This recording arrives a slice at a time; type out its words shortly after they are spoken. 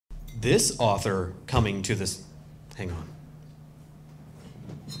This author coming to this... Hang on.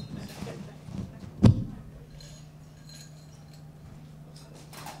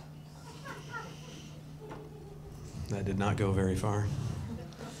 That did not go very far.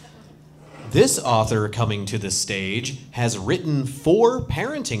 This author coming to the stage has written 4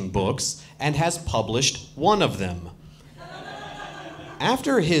 parenting books and has published one of them.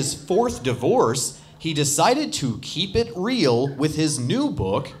 After his 4th divorce, he decided to keep it real with his new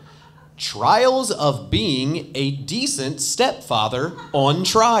book, Trials of Being a Decent Stepfather on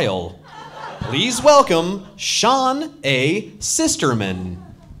Trial. Please welcome Shawn A. Sisterman.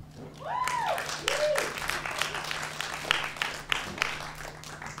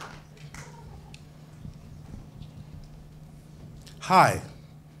 Hi,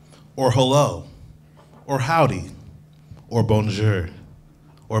 or hello, or howdy, or bonjour,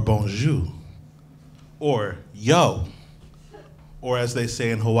 or bonjour, or yo, or as they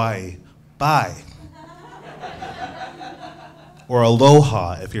say in Hawaii, bye, or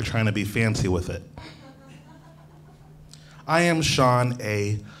aloha if you're trying to be fancy with it. I am Shawn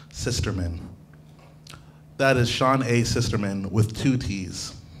A. Sisterman. That is Shawn A. Sisterman with 2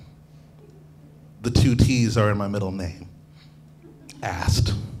 T's. The 2 T's are in my middle name.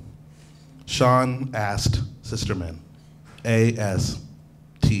 Asked. Shawn Asked Sisterman.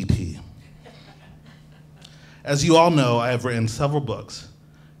 A-S-T-T. As you all know, I have written several books.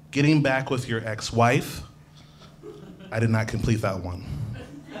 Getting Back with Your Ex-Wife. I did not complete that one.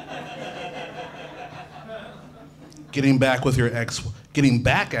 Getting back at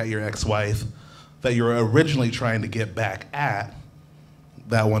your ex-wife that you were originally trying to get back at.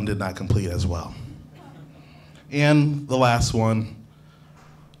 That one did not complete as well. And the last one,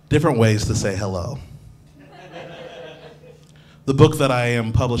 Different Ways to Say Hello. The book that I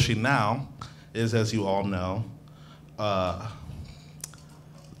am publishing now is, as you all know,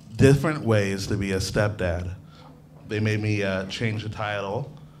 Different Ways to Be a Stepdad. They made me change the title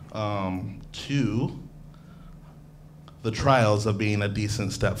to The Trials of Being a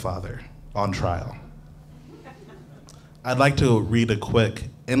Decent Stepfather on Trial. I'd like to read a quick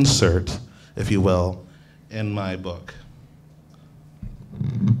insert, if you will, in my book.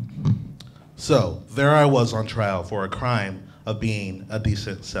 So, there I was on trial for a crime of being a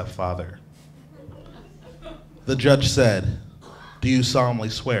decent stepfather. The judge said, "Do you solemnly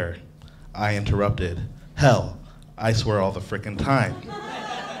swear?" I interrupted, "Hell, I swear all the frickin' time."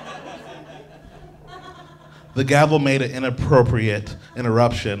 The gavel made an inappropriate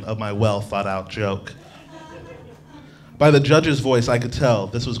interruption of my well-thought-out joke. By the judge's voice, I could tell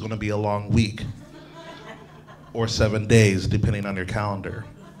this was going to be a long week, or 7 days, depending on your calendar.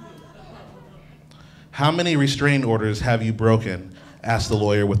 "How many restraining orders have you broken?" asked the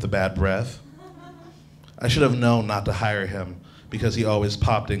lawyer with the bad breath. I should have known not to hire him because he always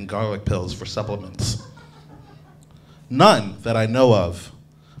popped in garlic pills for supplements. "None that I know of,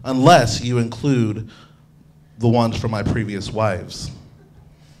 unless you include the ones from my previous wives."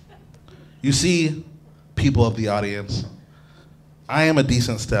 You see, people of the audience, I am a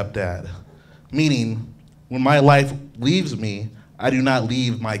decent stepdad, meaning when my life leaves me, I do not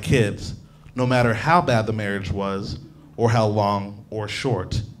leave my kids, no matter how bad the marriage was, or how long or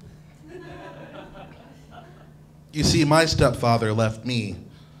short. You see, my stepfather left me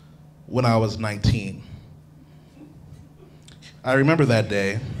when I was 19. I remember that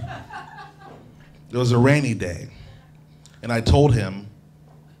day. It was a rainy day, and I told him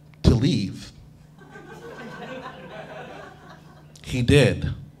to leave. He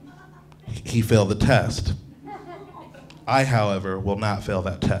did. He failed the test. I, however, will not fail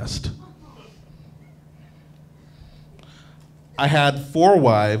that test. I had 4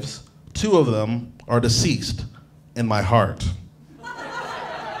 wives. 2 of them are deceased in my heart.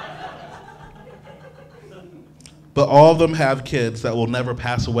 But all of them have kids that will never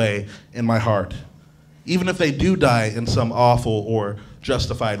pass away in my heart. Even if they do die in some awful or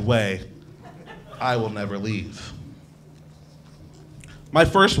justified way, I will never leave. My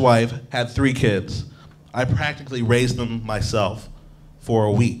first wife had 3 kids. I practically raised them myself for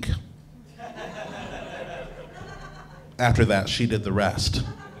a week. After that, she did the rest.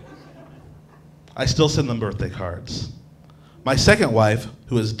 I still send them birthday cards. My second wife,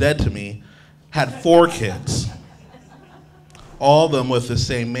 who is dead to me, had 4 kids. All of them with the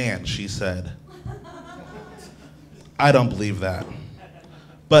same man, she said. I don't believe that.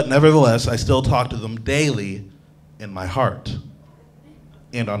 But nevertheless, I still talk to them daily in my heart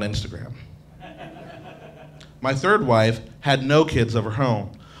and on Instagram. My third wife had no kids of her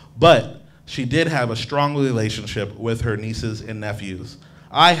own, but she did have a strong relationship with her nieces and nephews.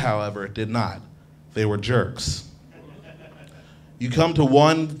 I, however, did not. They were jerks. You come to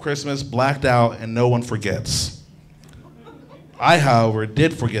one Christmas blacked out and no one forgets. I, however,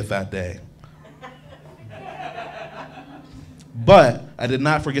 did forget that day. But I did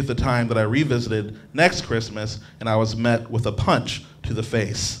not forget the time that I revisited next Christmas and I was met with a punch to the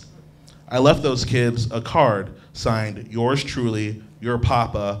face. I left those kids a card signed, "Yours truly, your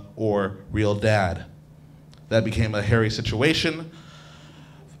papa," or "Real dad." That became a hairy situation,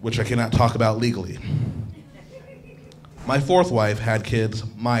 which I cannot talk about legally. My fourth wife had kids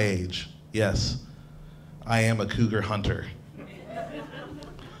my age. Yes, I am a cougar hunter.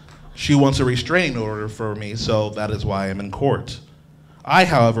 She wants a restraining order for me, so that is why I'm in court. I,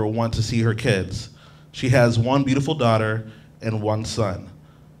 however, want to see her kids. She has one beautiful daughter and one son,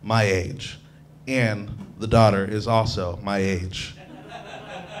 my age. And the daughter is also my age.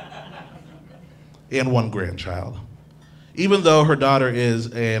 And one grandchild. Even though her daughter is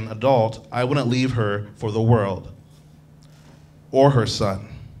an adult, I wouldn't leave her for the world. Or her son.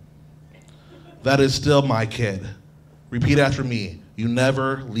 That is still my kid. Repeat after me. You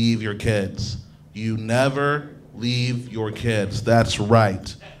never leave your kids. You never leave your kids. That's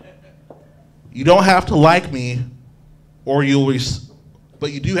right. You don't have to like me, or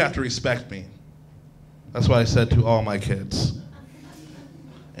but you do have to respect me. That's what I said to all my kids.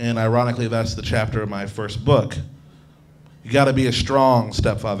 And ironically, that's the chapter of my first book. You gotta be a strong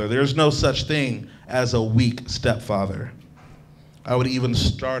stepfather. There's no such thing as a weak stepfather. I would even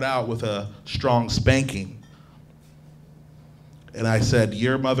start out with a strong spanking. And I said,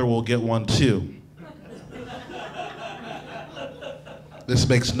 your mother will get one too. This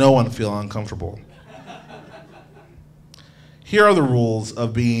makes no one feel uncomfortable. Here are the rules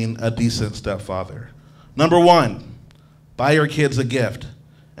of being a decent stepfather. Number 1, buy your kids a gift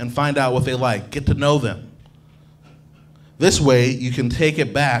and find out what they like. Get to know them. This way, you can take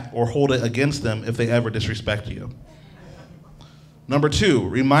it back or hold it against them if they ever disrespect you. Number 2,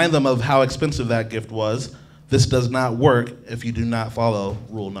 remind them of how expensive that gift was. This does not work if you do not follow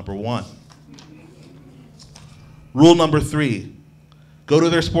rule number 1. Rule number 3, go to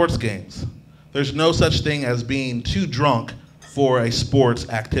their sports games. There's no such thing as being too drunk for a sports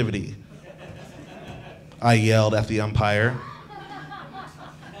activity. I yelled at the umpire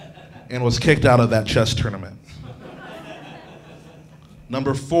and was kicked out of that chess tournament.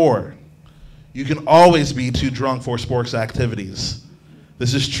 Number 4, you can always be too drunk for sports activities.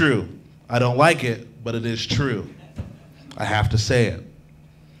 This is true. I don't like it, but it is true. I have to say it.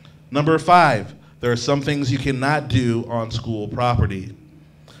 Number 5, there are some things you cannot do on school property.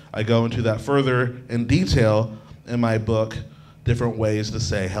 I go into that further in detail in my book, Different Ways to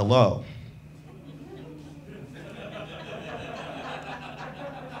Say Hello.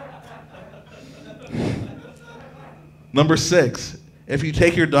 Number 6, if you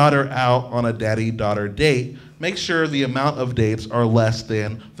take your daughter out on a daddy-daughter date, make sure the amount of dates are less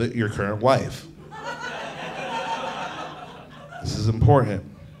than your current wife. This is important.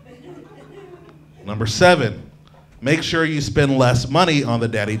 Number 7, make sure you spend less money on the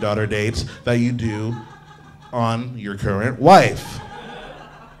daddy-daughter dates that you do on your current wife.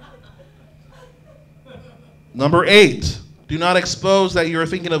 Number 8, do not expose that you're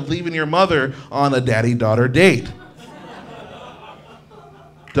thinking of leaving your mother on a daddy-daughter date.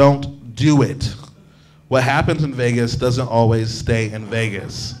 Don't do it. What happens in Vegas doesn't always stay in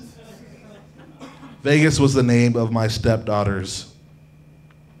Vegas. Vegas was the name of my stepdaughters,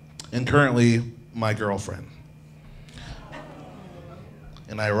 and currently my girlfriend.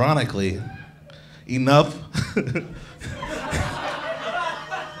 And ironically, enough.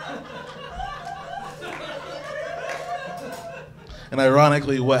 And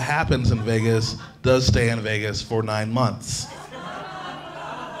ironically, what happens in Vegas does stay in Vegas for 9 months.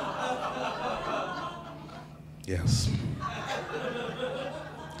 Yes.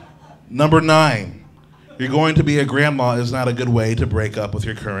 Number 9, you're going to be a grandma is not a good way to break up with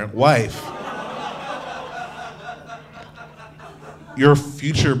your current wife. Your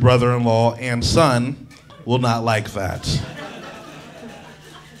future brother-in-law and son will not like that.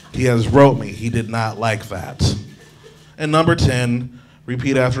 He has wrote me, he did not like that. And number 10,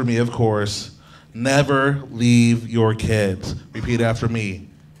 repeat after me, of course, never leave your kids. Repeat after me.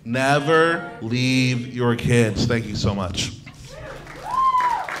 Never leave your kids. Thank you so much.